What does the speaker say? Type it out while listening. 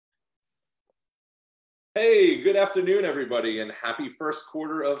Hey, good afternoon, everybody, and happy first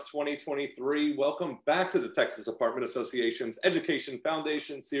quarter of 2023. Welcome back to the Texas Apartment Association's Education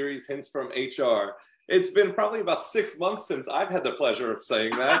Foundation series, Hints from HR. It's been probably about 6 months since I've had the pleasure of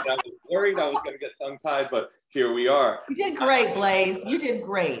saying that. I was worried I was going to get tongue-tied, but here we are. You did great, Blaise. You did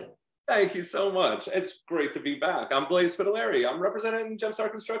great. Thank you so much. It's great to be back. I'm Blaise Spitaleri. I'm representing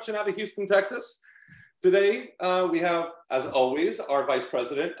Gemstar Construction out of Houston, Texas. Today, we have, as always, our Vice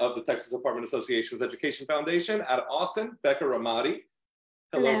President of the Texas Apartment Association's Education Foundation out of Austin, Becca Ramati.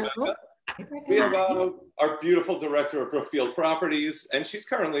 Hello, Becca. We have our beautiful Director of Brookfield Properties, and she's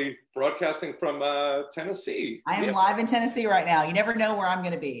currently broadcasting from Tennessee. I am live in Tennessee right now. You never know where I'm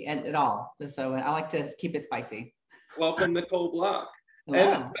going to be at all. So I like to keep it spicy. Welcome, Nicolle Block.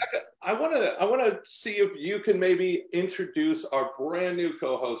 Hello. And Becca, I want to see if you can maybe introduce our brand new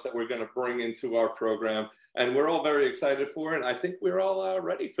co-host that we're going to bring into our program, and we're all very excited for it. And I think we're all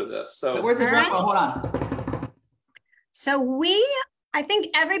ready for this. So where's the drum roll? Hold on. So I think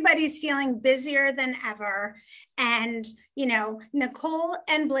everybody's feeling busier than ever, and Nicolle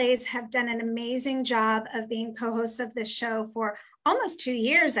and Blaise have done an amazing job of being co-hosts of this show for almost 2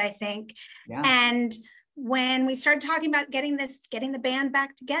 years, I think. Yeah. And when we started talking about getting the band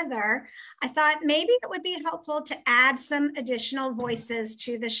back together, I thought maybe it would be helpful to add some additional voices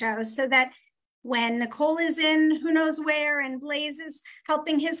to the show so that when Nicolle is in who knows where and Blaise is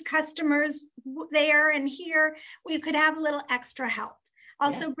helping his customers there and here, we could have a little extra help.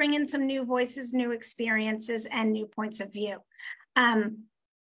 Also bring in some new voices, new experiences, and new points of view.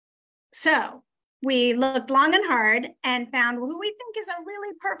 So we looked long and hard and found who we think is a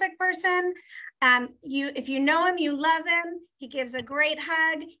really perfect person. If you know him, you love him. He gives a great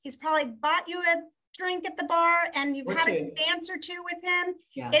hug. He's probably bought you a drink at the bar, and you've had a dance or two with him.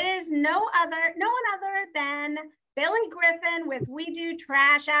 Yeah. It is no one other than Billy Griffin with We Do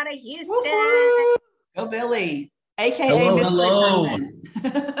Trash out of Houston. Woo-hoo! Go Billy, aka hello.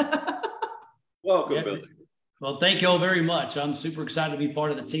 Welcome, Billy. Well, thank you all very much. I'm super excited to be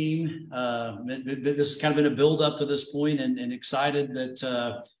part of the team. This has kind of been a build up to this point, and excited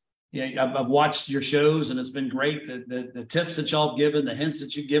that I've watched your shows, and it's been great. The tips that y'all have given, the hints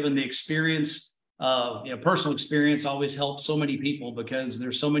that you've given, the experience, personal experience always helps so many people because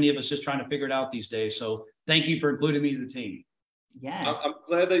there's so many of us just trying to figure it out these days. So thank you for including me in the team. Yes. I'm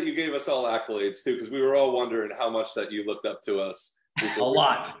glad that you gave us all accolades too, because we were all wondering how much that you looked up to us. A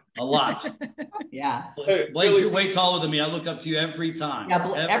lot. Yeah. Blaise, you're way taller than me. I look up to you every time.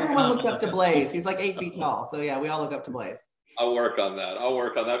 Yeah, everyone looks up to Blaise. He's like 8 feet tall. So yeah, we all look up to Blaise. I'll work on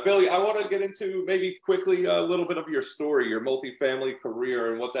that. Billy, I want to get into maybe quickly a little bit of your story, your multifamily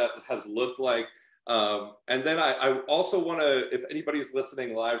career and what that has looked like. And then I also want to, if anybody's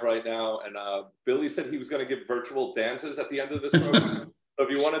listening live right now, and Billy said he was going to give virtual dances at the end of this program. So if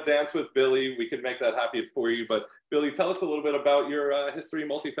you want to dance with Billy, we can make that happen for you. But Billy, tell us a little bit about your history in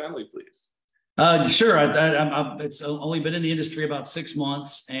multifamily, please. Sure. It's only been in the industry about 6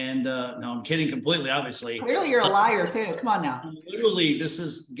 months, and no, I'm kidding completely. Obviously, clearly you're a liar too. Come on now. Literally, this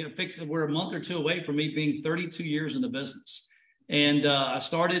is gonna fix it. We're a month or two away from me being 32 years in the business, and I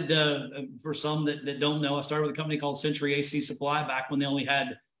started for some that don't know. I started with a company called Century AC Supply back when they only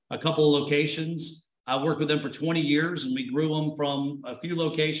had a couple of locations. I worked with them for 20 years, and we grew them from a few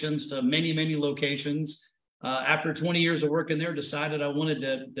locations to many locations. After 20 years of working there, decided I wanted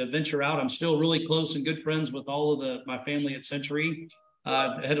to venture out. I'm still really close and good friends with all of my family at Century.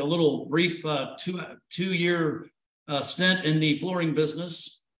 I had a little brief two-year stint in the flooring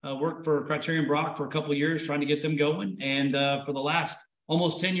business. Worked for Criterion Brock for a couple of years, trying to get them going. And for the last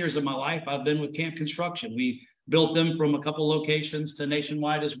almost 10 years of my life, I've been with Camp Construction. We built them from a couple locations to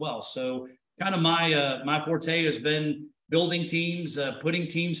nationwide as well. So kind of my forte has been building teams, putting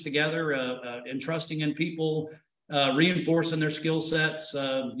teams together, entrusting in people, reinforcing their skill sets,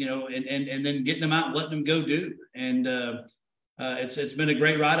 and then getting them out and letting them go do. And it's been a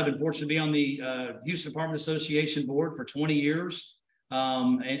great ride. I've been fortunate to be on the Houston Apartment Association board for 20 years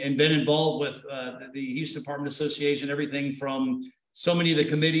and been involved with the Houston Apartment Association, everything from so many of the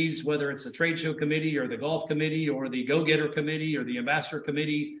committees, whether it's the trade show committee or the golf committee or the go-getter committee or the ambassador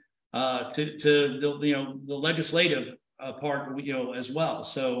committee, to the legislative part, as well.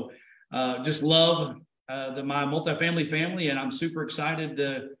 So just love my multifamily family, and I'm super excited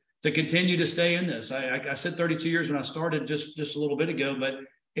to continue to stay in this. I said 32 years when I started just a little bit ago, but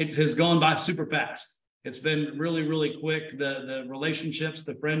it has gone by super fast. It's been really quick. The relationships,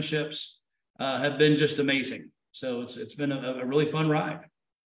 the friendships have been just amazing. So it's been a really fun ride.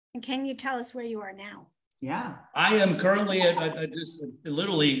 And can you tell us where you are now? Yeah. I am currently just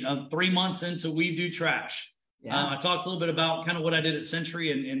literally 3 months into We Do Trash. Yeah. I talked a little bit about kind of what I did at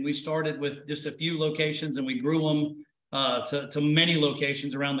Century, and we started with just a few locations and we grew them to many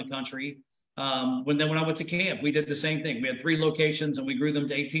locations around the country. When I went to camp, we did the same thing. We had 3 locations and we grew them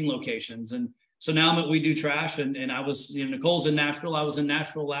to 18 locations. And so now I'm at We Do Trash, and I was, Nicole's in Nashville. I was in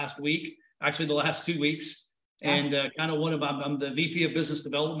Nashville last week, actually the last 2 weeks. Yeah. And I'm the VP of Business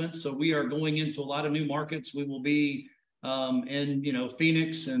Development. So we are going into a lot of new markets. We will be in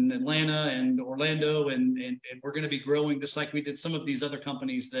Phoenix and Atlanta and Orlando, and we're going to be growing just like we did some of these other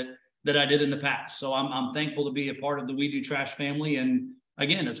companies that I did in the past. So I'm thankful to be a part of the We Do Trash family. And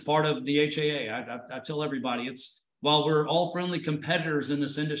again, it's part of the HAA. I tell everybody, it's while we're all friendly competitors in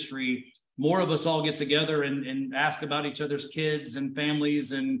this industry, more of us all get together and ask about each other's kids and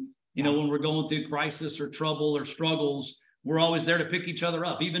families. And, when we're going through crisis or trouble or struggles, we're always there to pick each other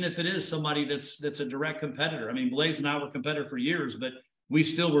up, even if it is somebody that's a direct competitor. I mean, Blaise and I were competitors for years, but we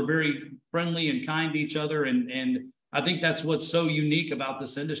still were very friendly and kind to each other. And I think that's what's so unique about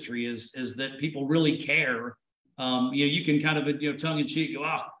this industry is that people really care. You can kind of, tongue in cheek go,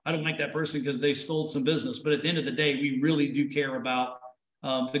 I don't like that person because they stole some business. But at the end of the day, we really do care about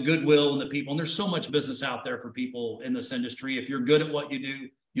the goodwill and the people. And there's so much business out there for people in this industry. If you're good at what you do,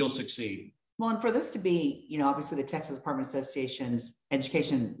 you'll succeed. Well, and for this to be, obviously the Texas Department Association's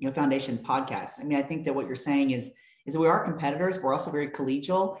Education, Foundation podcast. I mean, I think that what you're saying is that we are competitors. We're also very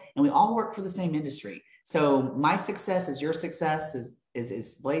collegial, and we all work for the same industry. So my success is your success,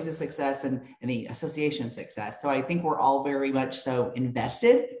 is Blaise's success, and the association's success. So I think we're all very much so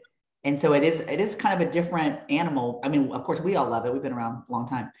invested. And so it is kind of a different animal. I mean, of course, we all love it. We've been around a long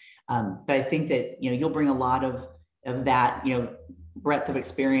time. But I think that, you'll bring a lot of that, breadth of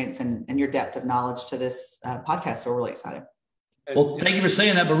experience and your depth of knowledge to this podcast. So we're really excited. Well, thank you for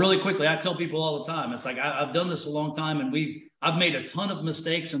saying that. But really quickly, I tell people all the time, it's like I've done this a long time, and I've made a ton of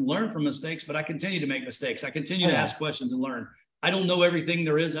mistakes and learned from mistakes, but I continue to make mistakes. I continue to ask questions and learn. I don't know everything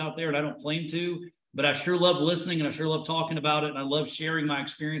there is out there, and I don't claim to, but I sure love listening, and I sure love talking about it. And I love sharing my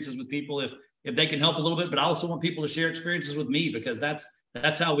experiences with people if they can help a little bit, but I also want people to share experiences with me, because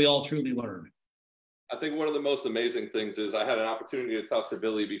that's how we all truly learn. I think one of the most amazing things is I had an opportunity to talk to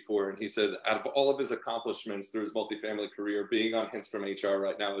Billy before, and he said out of all of his accomplishments through his multifamily career, being on Hints from HR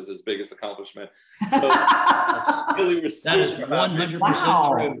right now is his biggest accomplishment. So Billy was that is 100%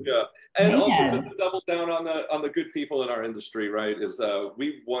 true. Yeah. And also to double down on the good people in our industry, right, is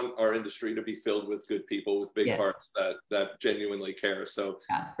we want our industry to be filled with good people with big hearts that genuinely care. So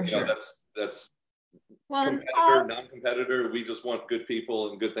that's competitor, non-competitor. We just want good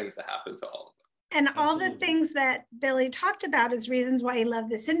people and good things to happen to all of them. And all the things that Billy talked about as reasons why he loved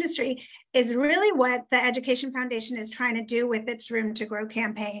this industry is really what the Education Foundation is trying to do with its Room to Grow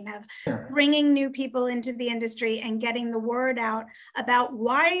campaign of bringing new people into the industry and getting the word out about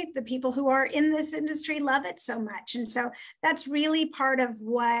why the people who are in this industry love it so much. And so that's really part of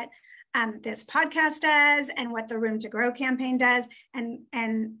what this podcast does and what the Room to Grow campaign does.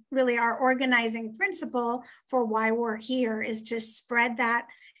 And really our organizing principle for why we're here is to spread that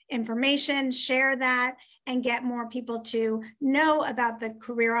information, share that, and get more people to know about the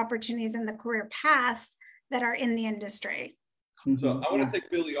career opportunities and the career path that are in the industry. So I want to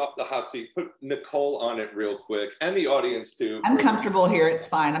take Billy off the hot seat, put Nicolle on it real quick, and the audience too. I'm comfortable here. It's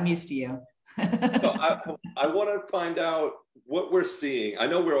fine. I'm used to you. So I want to find out what we're seeing. I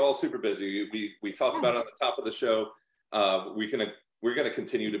know we're all super busy. We talked about it on the top of the show. We're going to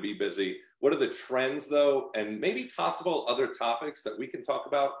continue to be busy. What are the trends, though, and maybe possible other topics that we can talk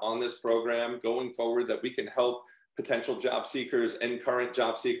about on this program going forward that we can help potential job seekers and current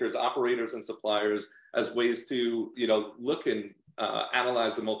job seekers, operators and suppliers as ways to, look and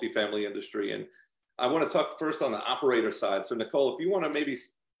analyze the multifamily industry? And I want to talk first on the operator side. So Nicolle, if you want to maybe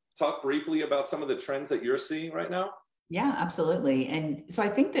talk briefly about some of the trends that you're seeing right now. Yeah, absolutely. And so I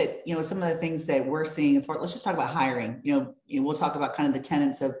think that, some of the things that we're seeing as far, let's just talk about hiring, we'll talk about kind of the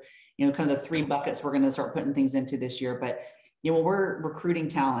tenets of, kind of the 3 buckets we're going to start putting things into this year. But, when we're recruiting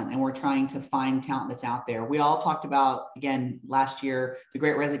talent and we're trying to find talent that's out there, we all talked about, again, last year, the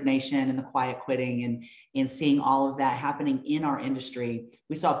great resignation and the quiet quitting and seeing all of that happening in our industry.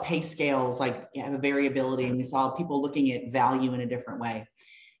 We saw pay scales have a variability, and we saw people looking at value in a different way.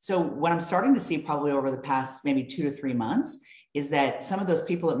 So what I'm starting to see probably over the past maybe 2 to 3 months is that some of those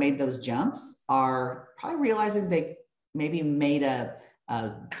people that made those jumps are probably realizing they maybe made a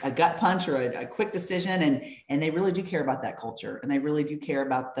gut punch or a quick decision, and they really do care about that culture, and they really do care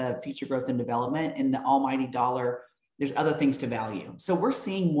about the future growth and development and the almighty dollar. There's other things to value. So we're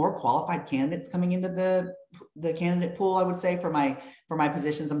seeing more qualified candidates coming into the candidate pool, I would say, for my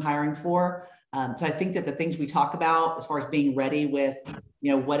positions I'm hiring for. So I think that the things we talk about as far as being ready with,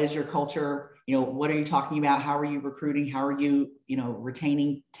 what is your culture? What are you talking about? How are you recruiting? How are you,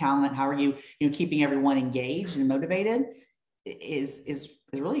 retaining talent? How are you, keeping everyone engaged and motivated is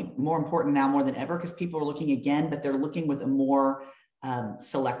really more important now more than ever, because people are looking again, but they're looking with a more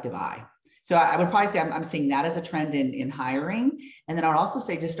selective eye. So I would probably say I'm seeing that as a trend in hiring. And then I would also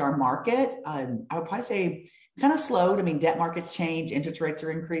say just our market, I would probably say kind of slowed. I mean, debt markets change, interest rates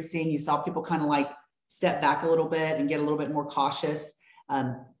are increasing. You saw people kind of like step back a little bit and get a little bit more cautious.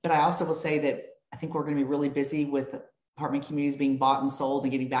 But I also will say that I think we're going to be really busy with apartment communities being bought and sold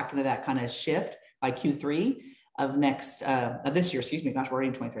and getting back into that kind of shift by Q3 of this year, excuse me, gosh, we're already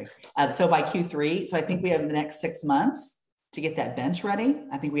in 23. So by Q3, so I think we have the next 6 months to get that bench ready.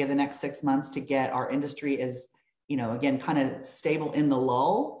 I think we have the next 6 months to get our industry as, again, kind of stable in the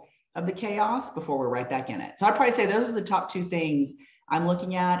lull of the chaos before we're right back in it. So I'd probably say those are the top two things I'm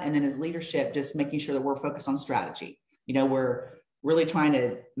looking at. And then as leadership, just making sure that we're focused on strategy. We're really trying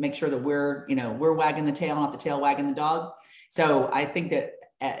to make sure that we're wagging the tail, not the tail wagging the dog. So I think that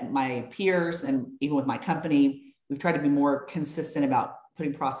at my peers and even with my company, we've tried to be more consistent about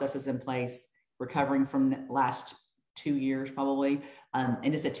putting processes in place, recovering from the last 2 years probably,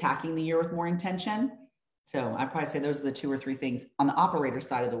 and just attacking the year with more intention. So I'd probably say those are the 2 or 3 things on the operator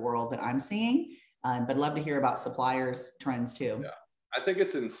side of the world that I'm seeing, but love to hear about suppliers trends too. Yeah. I think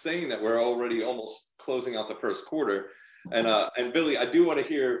it's insane that we're already almost closing out the first quarter. And Billy, I do want to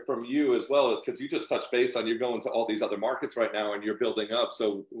hear from you as well, because you just touched base on you're going to all these other markets right now and you're building up.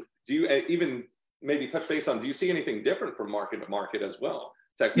 So do you even maybe touch base on, do you see anything different from market to market as well?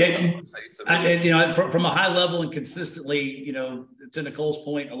 Texas, yeah, from a high level and consistently, to Nicole's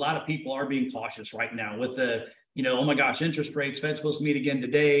point, a lot of people are being cautious right now with the, oh my gosh, interest rates, Fed's supposed to meet again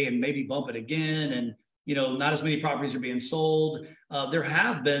today and maybe bump it again. And, not as many properties are being sold. There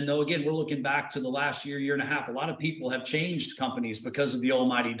have been, though, again, we're looking back to the last year and a half, a lot of people have changed companies because of the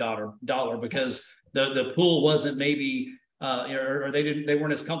almighty dollar, because the pool wasn't maybe, or they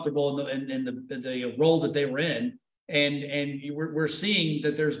weren't as comfortable in the role that they were in. And we're seeing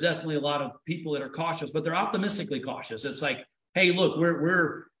that there's definitely a lot of people that are cautious, but they're optimistically cautious. It's like, hey, look,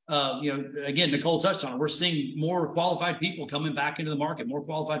 we're again, Nicolle touched on it. We're seeing more qualified people coming back into the market, more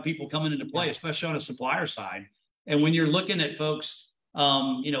qualified people coming into play, especially on a supplier side. And when you're looking at folks,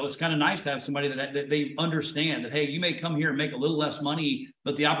 it's kind of nice to have somebody that they understand that, hey, you may come here and make a little less money,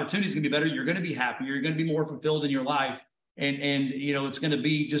 but the opportunity is going to be better. You're going to be happier. You're going to be more fulfilled in your life. And it's going to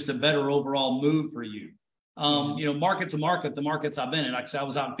be just a better overall move for you. Market to market, the markets I've been in. Like I said, I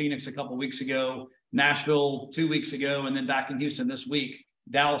was out in Phoenix a couple of weeks ago, Nashville 2 weeks ago, and then back in Houston this week,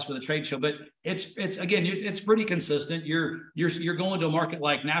 Dallas for the trade show. But it's again, it's pretty consistent. You're going to a market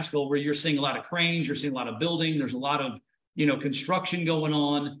like Nashville where you're seeing a lot of cranes, you're seeing a lot of building, there's a lot of construction going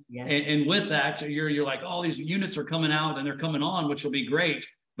on. Yes. And with that, you're like, oh, these units are coming out and they're coming on, which will be great.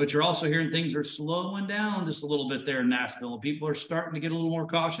 But you're also hearing things are slowing down just a little bit there in Nashville. And people are starting to get a little more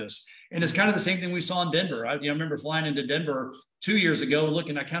cautious. And it's kind of the same thing we saw in Denver. I remember flying into Denver 2 years ago and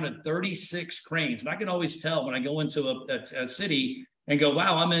looking, I counted 36 cranes. And I can always tell when I go into a city and go,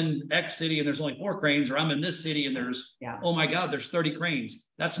 wow, I'm in X city and there's only 4 cranes, or I'm in this city and there's, oh my God, there's 30 cranes.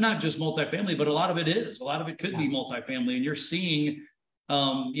 That's not just multifamily, but a lot of it is. A lot of it could be multifamily. And you're seeing, a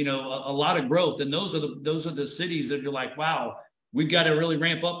lot of growth. And those are the cities that you're like, wow, we've got to really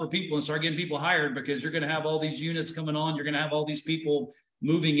ramp up for people and start getting people hired, because you're going to have all these units coming on. You're going to have all these people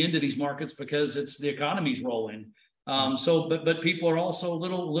moving into these markets because the economy's rolling. But people are also a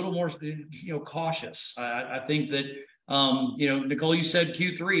little more, cautious. I think that, Nicolle, you said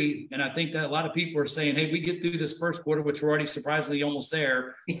Q3, and I think that a lot of people are saying, hey, we get through this first quarter, which we're already surprisingly almost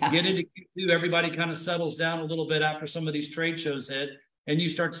there. Yeah. Get into Q2, everybody kind of settles down a little bit after some of these trade shows hit. And you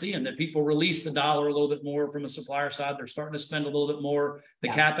start seeing that people release the dollar a little bit more from a supplier side. They're starting to spend a little bit more. The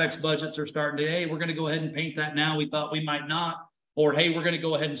CapEx budgets are starting to, hey, we're going to go ahead and paint that now. We thought we might not. Or, hey, we're going to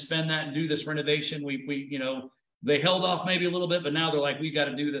go ahead and spend that and do this renovation. They held off maybe a little bit, but now they're like, we got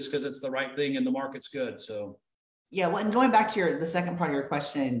to do this because it's the right thing and the market's good. So, yeah. Well, and going back to the second part of your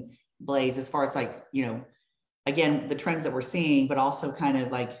question, Blaise, as far as again, the trends that we're seeing, but also kind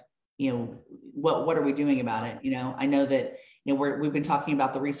of like, what are we doing about it? I know that, we've been talking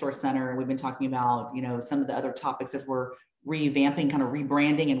about the resource center, and we've been talking about, some of the other topics as we're revamping, kind of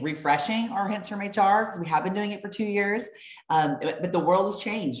rebranding and refreshing our Hints from HR, because we have been doing it for 2 years. But the world has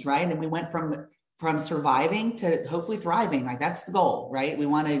changed, right? And we went from surviving to hopefully thriving. Like, that's the goal, right? We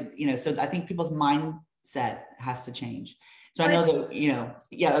want to, so I think people's mindset has to change. So I know that,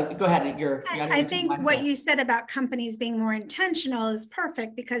 yeah, go ahead. I think what you said about companies being more intentional is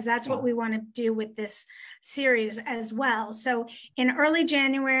perfect, because that's what we want to do with this series as well. So in early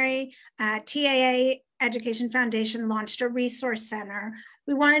January, TAA Education Foundation launched a resource center.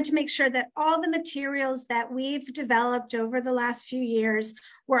 We wanted to make sure that all the materials that we've developed over the last few years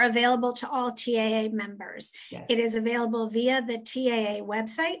were available to all TAA members. Yes. It is available via the TAA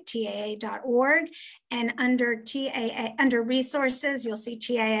website, TAA.org, and under resources, you'll see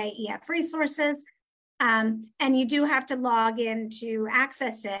TAAEF resources. And you do have to log in to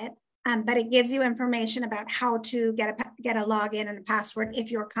access it, but it gives you information about how to get a login and a password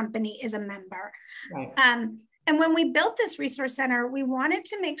if your company is a member. Right. And when we built this resource center, we wanted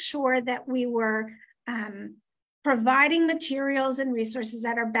to make sure that we were providing materials and resources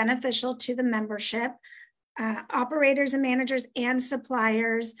that are beneficial to the membership, operators and managers and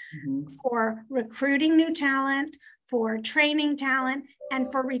suppliers, for recruiting new talent, for training talent,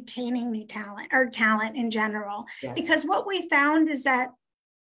 and for retaining new talent, or talent in general. Yes. Because what we found is that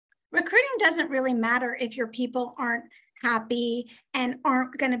recruiting doesn't really matter if your people aren't happy and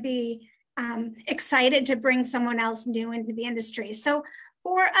aren't going to be excited to bring someone else new into the industry. So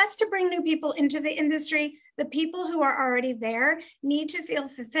for us to bring new people into the industry, the people who are already there need to feel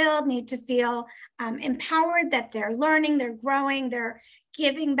fulfilled, need to feel empowered that they're learning, they're growing, they're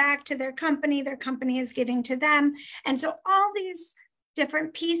giving back to their company is giving to them. And so all these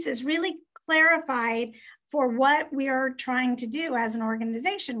different pieces really clarified for what we are trying to do as an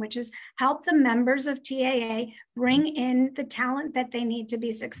organization, which is help the members of TAA bring in the talent that they need to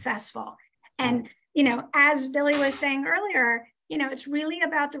be successful. And, as Billy was saying earlier, it's really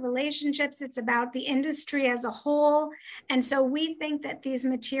about the relationships. It's about the industry as a whole. And so we think that these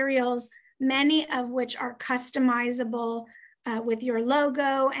materials, many of which are customizable with your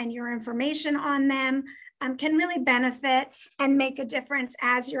logo and your information on them, can really benefit and make a difference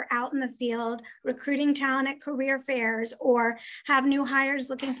as you're out in the field recruiting talent at career fairs, or have new hires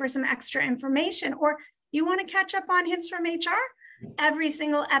looking for some extra information, or you want to catch up on hints from HR. Every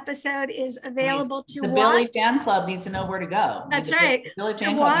single episode is available to watch. The Billy fan club needs to know where to go. That's right.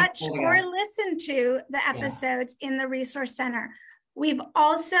 To watch or listen to the episodes in the resource center. We've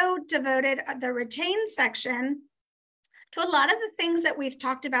also devoted the retain section to a lot of the things that we've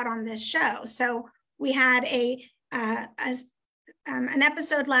talked about on this show. So we had an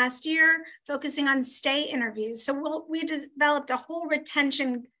episode last year focusing on stay interviews. So we developed a whole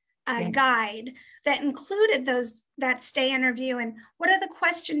retention guide that included that stay interview, and what are the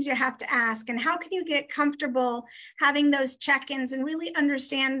questions you have to ask, and how can you get comfortable having those check-ins and really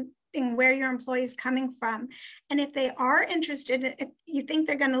understanding where your employee is coming from. And if they are interested, if you think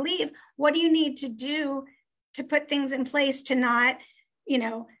they're going to leave, what do you need to do to put things in place to not,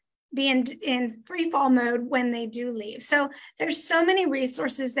 be in free fall mode when they do leave. So there's so many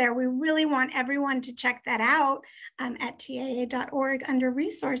resources there. We really want everyone to check that out at TAA.org under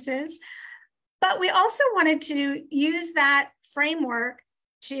resources. But we also wanted to use that framework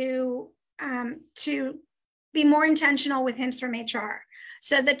to be more intentional with hints from HR.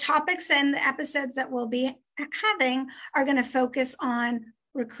 So the topics and the episodes that we'll be having are going to focus on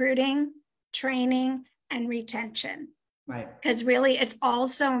recruiting, training, and retention. Right. Because really it's all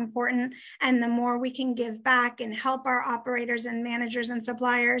so important. And the more we can give back and help our operators and managers and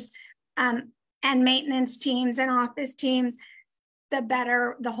suppliers and maintenance teams and office teams, the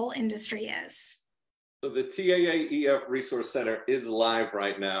better the whole industry is. So the TAAEF Resource Center is live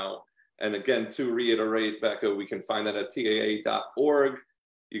right now. And again, to reiterate, Becca, we can find that at TAA.org.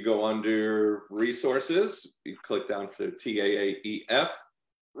 You go under resources, you click down to TAAEF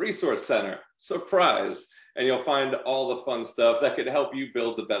Resource Center, surprise. And you'll find all the fun stuff that could help you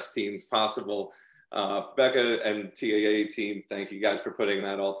build the best teams possible. Becca and TAA team, thank you guys for putting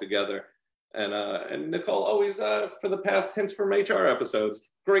that all together. And Nicolle, always for the past Hints from HR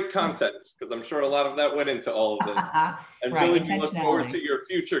episodes, great content, because I'm sure a lot of that went into all of this. And right, Billy, we look forward to your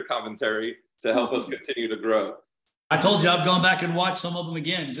future commentary to help us continue to grow. I told you I've gone back and watched some of them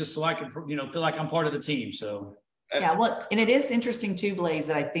again, just so I can, feel like I'm part of the team. So yeah, well, and it is interesting too, Blaise,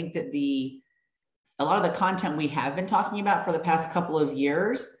 that I think that a lot of the content we have been talking about for the past couple of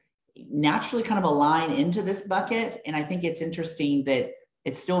years naturally kind of align into this bucket. And I think it's interesting that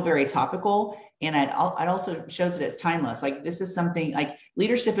it's still very topical. And it also shows that it's timeless. Like this is something like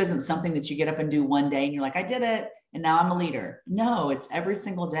leadership isn't something that you get up and do one day and you're like, I did it, and now I'm a leader. No, it's every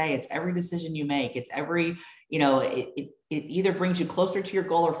single day. It's every decision you make. It's every, it either brings you closer to your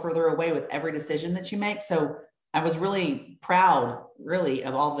goal or further away with every decision that you make. So I was really proud, really,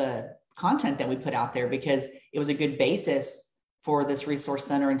 of all the content that we put out there, because it was a good basis for this resource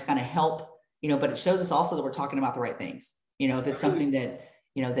center and to kind of help, but it shows us also that we're talking about the right things. if it's something that,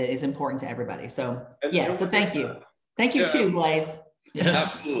 that is important to everybody. So And so thank you. Thank you too, Blaise.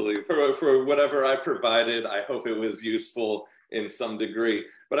 Yes. Absolutely. For whatever I provided, I hope it was useful in some degree.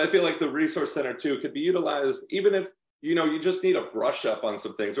 But I feel like the Resource Center too could be utilized, even if, you just need a brush up on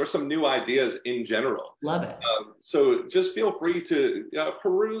some things or some new ideas in general. Love it. So just feel free to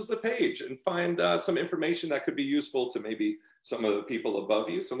peruse the page and find some information that could be useful to maybe some of the people above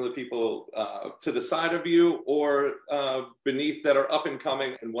you, some of the people to the side of you, or beneath that are up and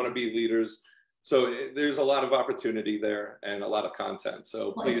coming and want to be leaders. So there's a lot of opportunity there and a lot of content.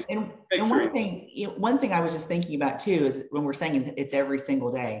 So please. And one thing I was just thinking about too is when we're saying it's every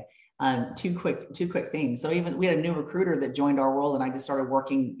single day. Two quick things. So even we had a new recruiter that joined our role, and I just started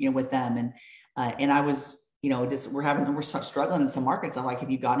working, with them, and I was, we're struggling in some markets. I'm like, have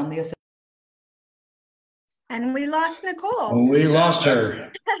you gotten the? And we lost Nicolle. We lost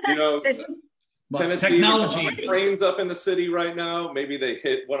her. Tennessee, technology trains up in the city right now. Maybe they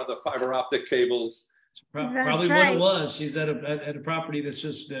hit one of the fiber optic cables. Probably what it was. She's at a property that's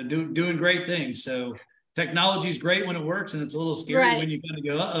just doing great things. So technology is great when it works, and it's a little scary when you kind of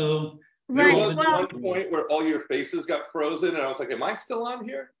go, uh-oh. Right. There was one point where all your faces got frozen, and I was like, am I still on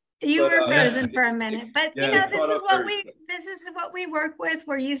here? You were frozen for a minute, but this is what we work with.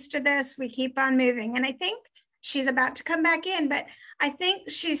 We're used to this. We keep on moving. And I think she's about to come back in, but I think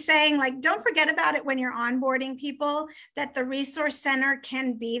she's saying, like, don't forget about it when you're onboarding people, that the Resource Center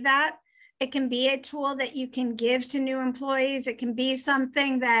can be that. It can be a tool that you can give to new employees. It can be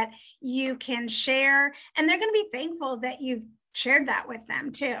something that you can share, and they're going to be thankful that you've shared that with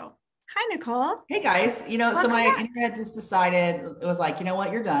them too. Hi, Nicolle. Hey guys, so my internet just decided, it was like, you know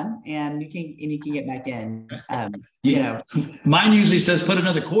what, you're done, and you can get back in. Mine usually says put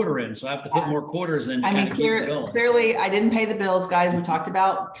another quarter in, so I have to put more quarters in. I mean, clearly, I didn't pay the bills, guys. We talked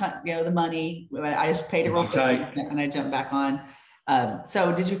about the money. I just paid it real quick, and I jumped back on.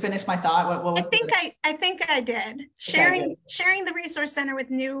 So did you finish my thought? What was I think I did. Sharing the Resource Center with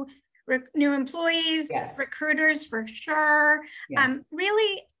new employees, recruiters for sure.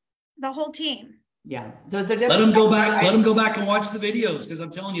 Really the whole team. Yeah. So let them go back. Let them go back and watch the videos, because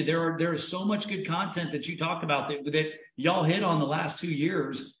I'm telling you, there is so much good content that you talked about that y'all hit on the last 2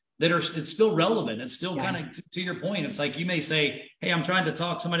 years it's still relevant. It's still kind of to your point. It's like you may say, hey, I'm trying to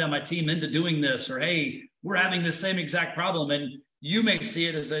talk somebody on my team into doing this, or hey, we're having the same exact problem, and you may see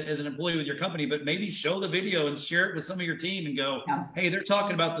it as an employee with your company, but maybe show the video and share it with some of your team and go, hey, they're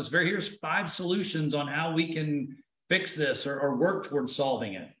talking about this. Here's 5 solutions on how we can fix this or work towards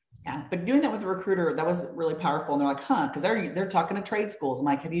solving it. Yeah, but doing that with the recruiter, that was really powerful. And they're like, because they're talking to trade schools. I'm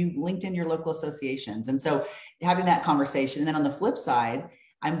like, have you linked in your local associations? And so having that conversation. And then on the flip side,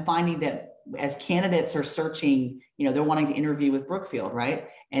 I'm finding that as candidates are searching, they're wanting to interview with Brookfield, right?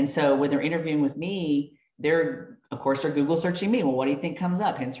 And so when they're interviewing with me, they're Google searching me. Well, what do you think comes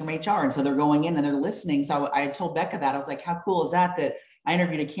up? Hints from HR. And so they're going in and they're listening. So I told Becca that. I was like, how cool is that I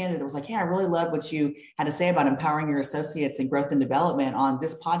interviewed a candidate that was like, yeah, I really love what you had to say about empowering your associates and growth and development on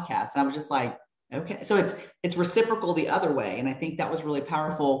this podcast. And I was just like, okay. So it's reciprocal the other way. And I think that was really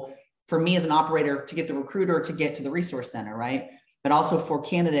powerful for me as an operator to get the recruiter to get to the Resource Center, right? But also for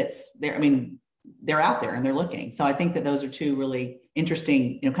candidates, they're out there and they're looking. So I think that those are 2 really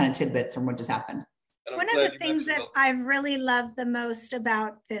interesting, kind of tidbits from what just happened. One of the things that I've really loved the most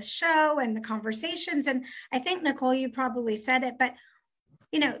about this show and the conversations, and I think, Nicolle, you probably said it, but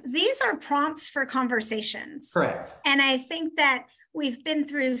these are prompts for conversations. Correct. And I think that we've been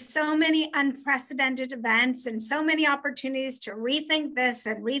through so many unprecedented events and so many opportunities to rethink this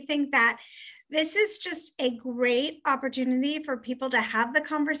and rethink that. This is just a great opportunity for people to have the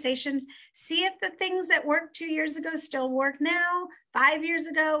conversations, see if the things that worked 2 years ago still work now, 5 years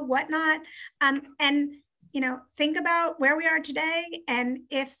ago, whatnot. And think about where we are today, and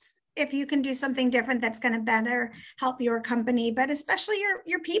if you can do something different that's going to better help your company, but especially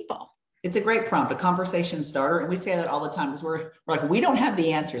your people. It's a great prompt, a conversation starter. And we say that all the time because we're like, we don't have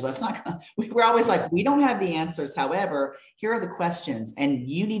the answers. We're always like, we don't have the answers. However, here are the questions, and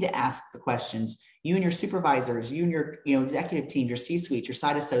you need to ask the questions. You and your supervisors, you and your executive team, your C-suite, your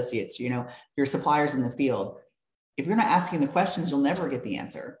site associates, your suppliers in the field. If you're not asking the questions, you'll never get the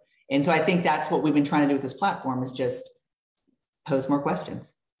answer. And so I think that's what we've been trying to do with this platform, is just pose more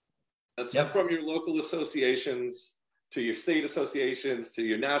questions. That's from your local associations to your state associations, to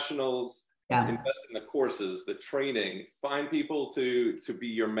your nationals. Invest in the courses, the training, find people to be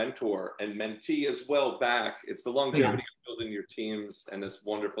your mentor and mentee as well back. It's the longevity of building your teams and this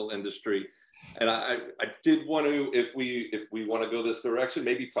wonderful industry. And I did want to, if we want to go this direction,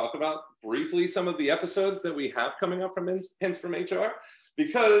 maybe talk about briefly some of the episodes that we have coming up from Hints from HR,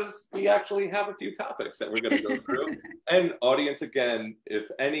 because we actually have a few topics that we're going to go through. And audience, again, if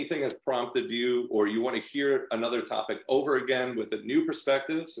anything has prompted you or you want to hear another topic over again with a new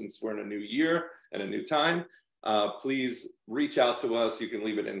perspective, since we're in a new year and a new time, please reach out to us. You can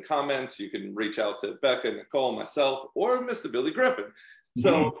leave it in comments. You can reach out to Becca, Nicolle, myself, or Mr. Billy Griffin.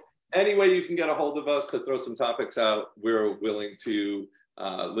 So any way you can get a hold of us to throw some topics out, we're willing to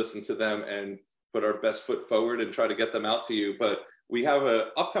listen to them and put our best foot forward and try to get them out to you. But we have an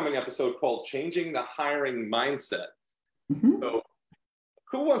upcoming episode called Changing the Hiring Mindset. So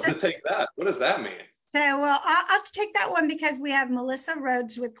who wants to take that? What does that mean? So, well, I'll take that one because we have Melissa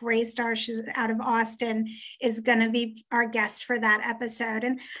Rhodes with Graystar. She's out of Austin, is going to be our guest for that episode.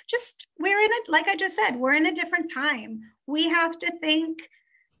 And just, we're in it, like I just said, we're in a different time. We have to think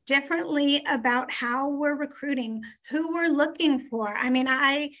differently about how we're recruiting, who we're looking for. I mean,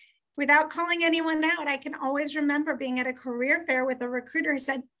 without calling anyone out, I can always remember being at a career fair with a recruiter who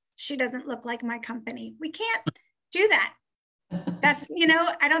said, she doesn't look like my company. We can't do that. That's,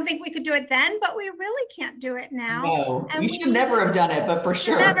 I don't think we could do it then, but we really can't do it now. No, and we should never have done it, but for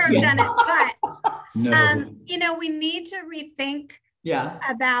sure. Never have done it, but, No. We need to rethink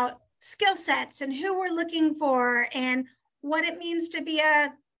about skill sets and who we're looking for and what it means to be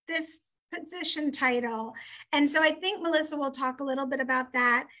this position title. And so I think Melissa will talk a little bit about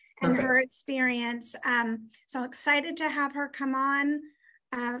that and her experience. So excited to have her come on.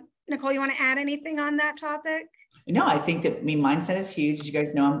 Nicolle, you want to add anything on that topic? No, I think that mindset is huge. As you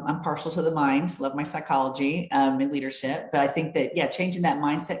guys know, I'm partial to the mind, love my psychology and leadership. But I think that, changing that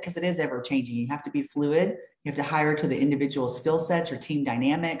mindset, because it is ever changing. You have to be fluid. You have to hire to the individual skill sets, your team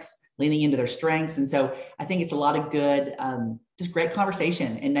dynamics, leaning into their strengths. And so I think it's a lot of good, just great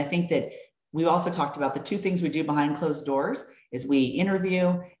conversation. And I think that we also talked about the two things we do behind closed doors is we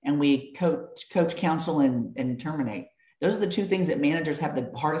interview and we coach, counsel, and terminate. Those are the two things that managers have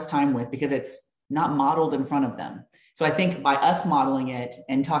the hardest time with because it's not modeled in front of them. So I think by us modeling it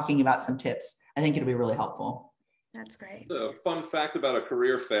and talking about some tips, I think it'll be really helpful. That's great. A fun fact about a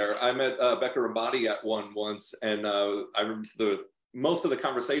career fair, I met Becca Ramati at one once, and most of the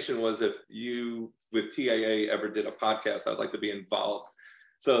conversation was if you with TAA ever did a podcast, I'd like to be involved.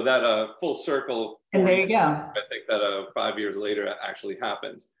 So that full circle. And there you go. I think that 5 years later it actually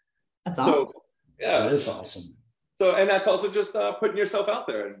happened. That's awesome. So, That is awesome. So, and that's also just putting yourself out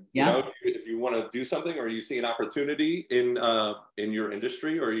there. And if you want to do something or you see an opportunity in your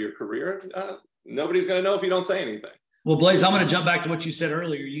industry or your career, nobody's going to know if you don't say anything. Well, Blaise, I'm going to jump back to what you said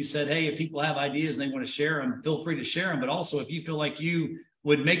earlier. You said, hey, if people have ideas and they want to share them, feel free to share them. But also, if you feel like you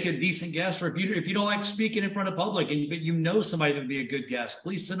would make a decent guest, or if you don't like speaking in front of public, but somebody that would be a good guest,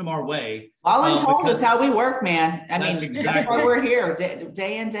 please send them our way. Voluntold is how we work, man. I mean, exactly why we're here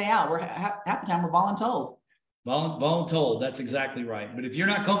day in, day out. We're half the time we're voluntold. Voluntold, that's exactly right. But if you're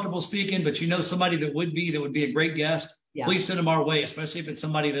not comfortable speaking, but you know somebody that would be a great guest, please send them our way, especially if it's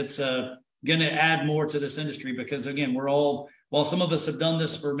somebody that's going to add more to this industry. Because again, while some of us have done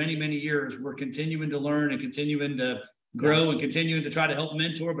this for many, many years, we're continuing to learn and continuing to grow and continuing to try to help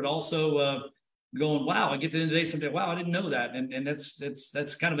mentor, but also going, wow, I get to the end of the day someday, wow, I didn't know that. And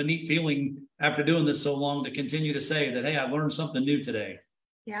that's kind of a neat feeling after doing this so long to continue to say that, hey, I learned something new today.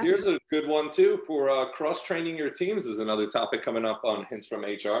 Yeah. Here's a good one too for cross-training your teams is another topic coming up on Hints from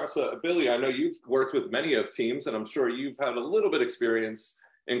HR. So Billy, I know you've worked with many of teams and I'm sure you've had a little bit experience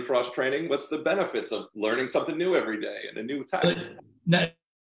in cross-training. What's the benefits of learning something new every day and a new type?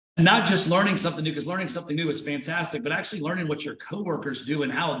 Not just learning something new, because learning something new is fantastic, but actually learning what your coworkers do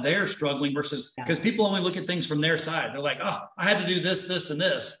and how they're struggling versus, because people only look at things from their side. They're like, oh, I had to do this, this, and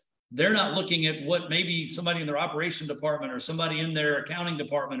this. They're not looking at what maybe somebody in their operation department or somebody in their accounting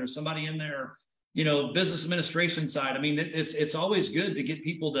department or somebody in their, business administration side. I mean, it's always good to get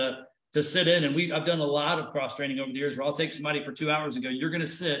people to sit in. And I've done a lot of cross training over the years where I'll take somebody for 2 hours and go, you're going to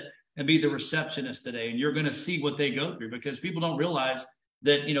sit and be the receptionist today. And you're going to see what they go through, because people don't realize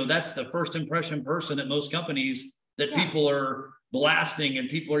that, that's the first impression person at most companies that people are blasting and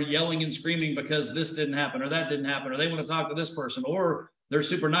people are yelling and screaming because this didn't happen or that didn't happen, or they want to talk to this person, or they're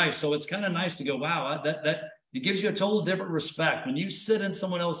super nice. So it's kind of nice to go, wow, that it gives you a total different respect. When you sit in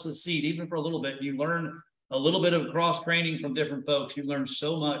someone else's seat, even for a little bit, you learn a little bit of cross training from different folks. You learn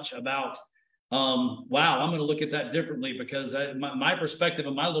so much about, wow, I'm going to look at that differently because my perspective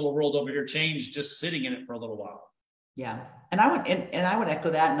of my little world over here changed just sitting in it for a little while. Yeah. And I would echo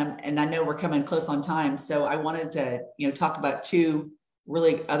that. And I know we're coming close on time. So I wanted to, talk about two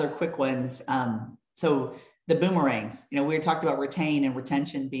really other quick ones. So the boomerangs, we talked about retain and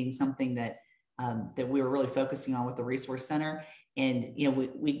retention being something that we were really focusing on with the resource center. And,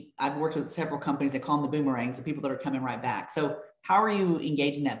 I've worked with several companies that call them the boomerangs, the people that are coming right back. So how are you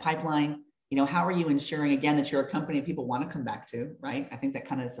engaging that pipeline? how are you ensuring, again, that you're a company people want to come back to, right? I think that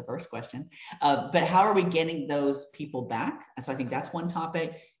kind of is the first question. But how are we getting those people back? And so I think that's one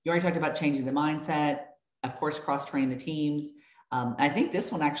topic. You already talked about changing the mindset, of course, cross-training the teams. I think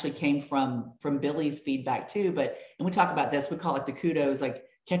this one actually came from Billy's feedback too, but, and we talk about this, we call it the kudos, like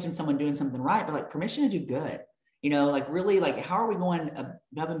catching someone doing something right, but like permission to do good, like really like, how are we going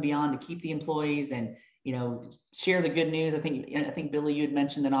above and beyond to keep the employees and, share the good news. I think Billy, you had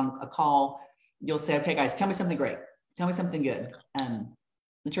mentioned that on a call, you'll say, okay, guys, tell me something great. Tell me something good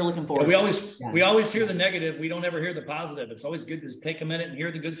that you're looking forward to. We always hear the negative. We don't ever hear the positive. It's always good to take a minute and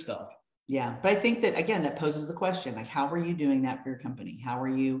hear the good stuff. Yeah. But I think that, again, that poses the question, like, how are you doing that for your company? How are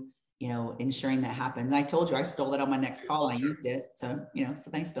you, ensuring that happens? And I told you, I stole that on my next call. And I used it. So, so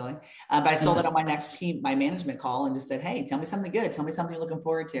thanks, Billy. But I stole that on my next my management call and just said, hey, tell me something good. Tell me something you're looking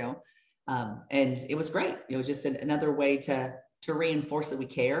forward to. And it was great. It was just another way to reinforce that we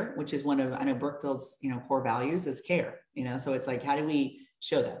care, which is one of, I know Brookfield's, core values is care, so it's like, how do we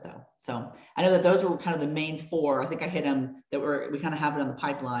show that though? So I know that those were kind of the main four. I think I hit them that we kind of have it on the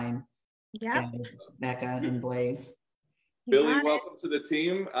pipeline. Yeah. Becca and Blaise. Billy, welcome to the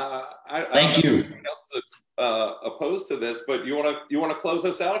team. Thank you. Anyone else that's opposed to this, but you want to close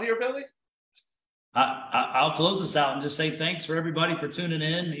us out here, Billy? I'll close this out and just say thanks for everybody for tuning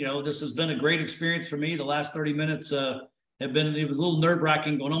in. This has been a great experience for me. The last 30 minutes it was a little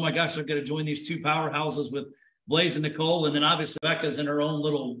nerve-wracking going, oh my gosh, I've got to join these two powerhouses with Blaise and Nicolle. And then obviously Becca's in her own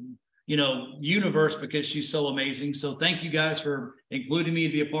little, universe because she's so amazing. So thank you guys for including me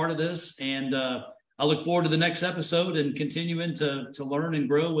to be a part of this. And I look forward to the next episode and continuing to learn and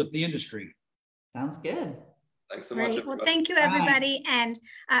grow with the industry. Sounds good. Thanks so much. Well, thank you, everybody. And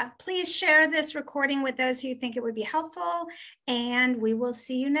please share this recording with those who think it would be helpful. And we will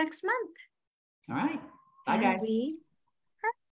see you next month. All right. Bye, guys.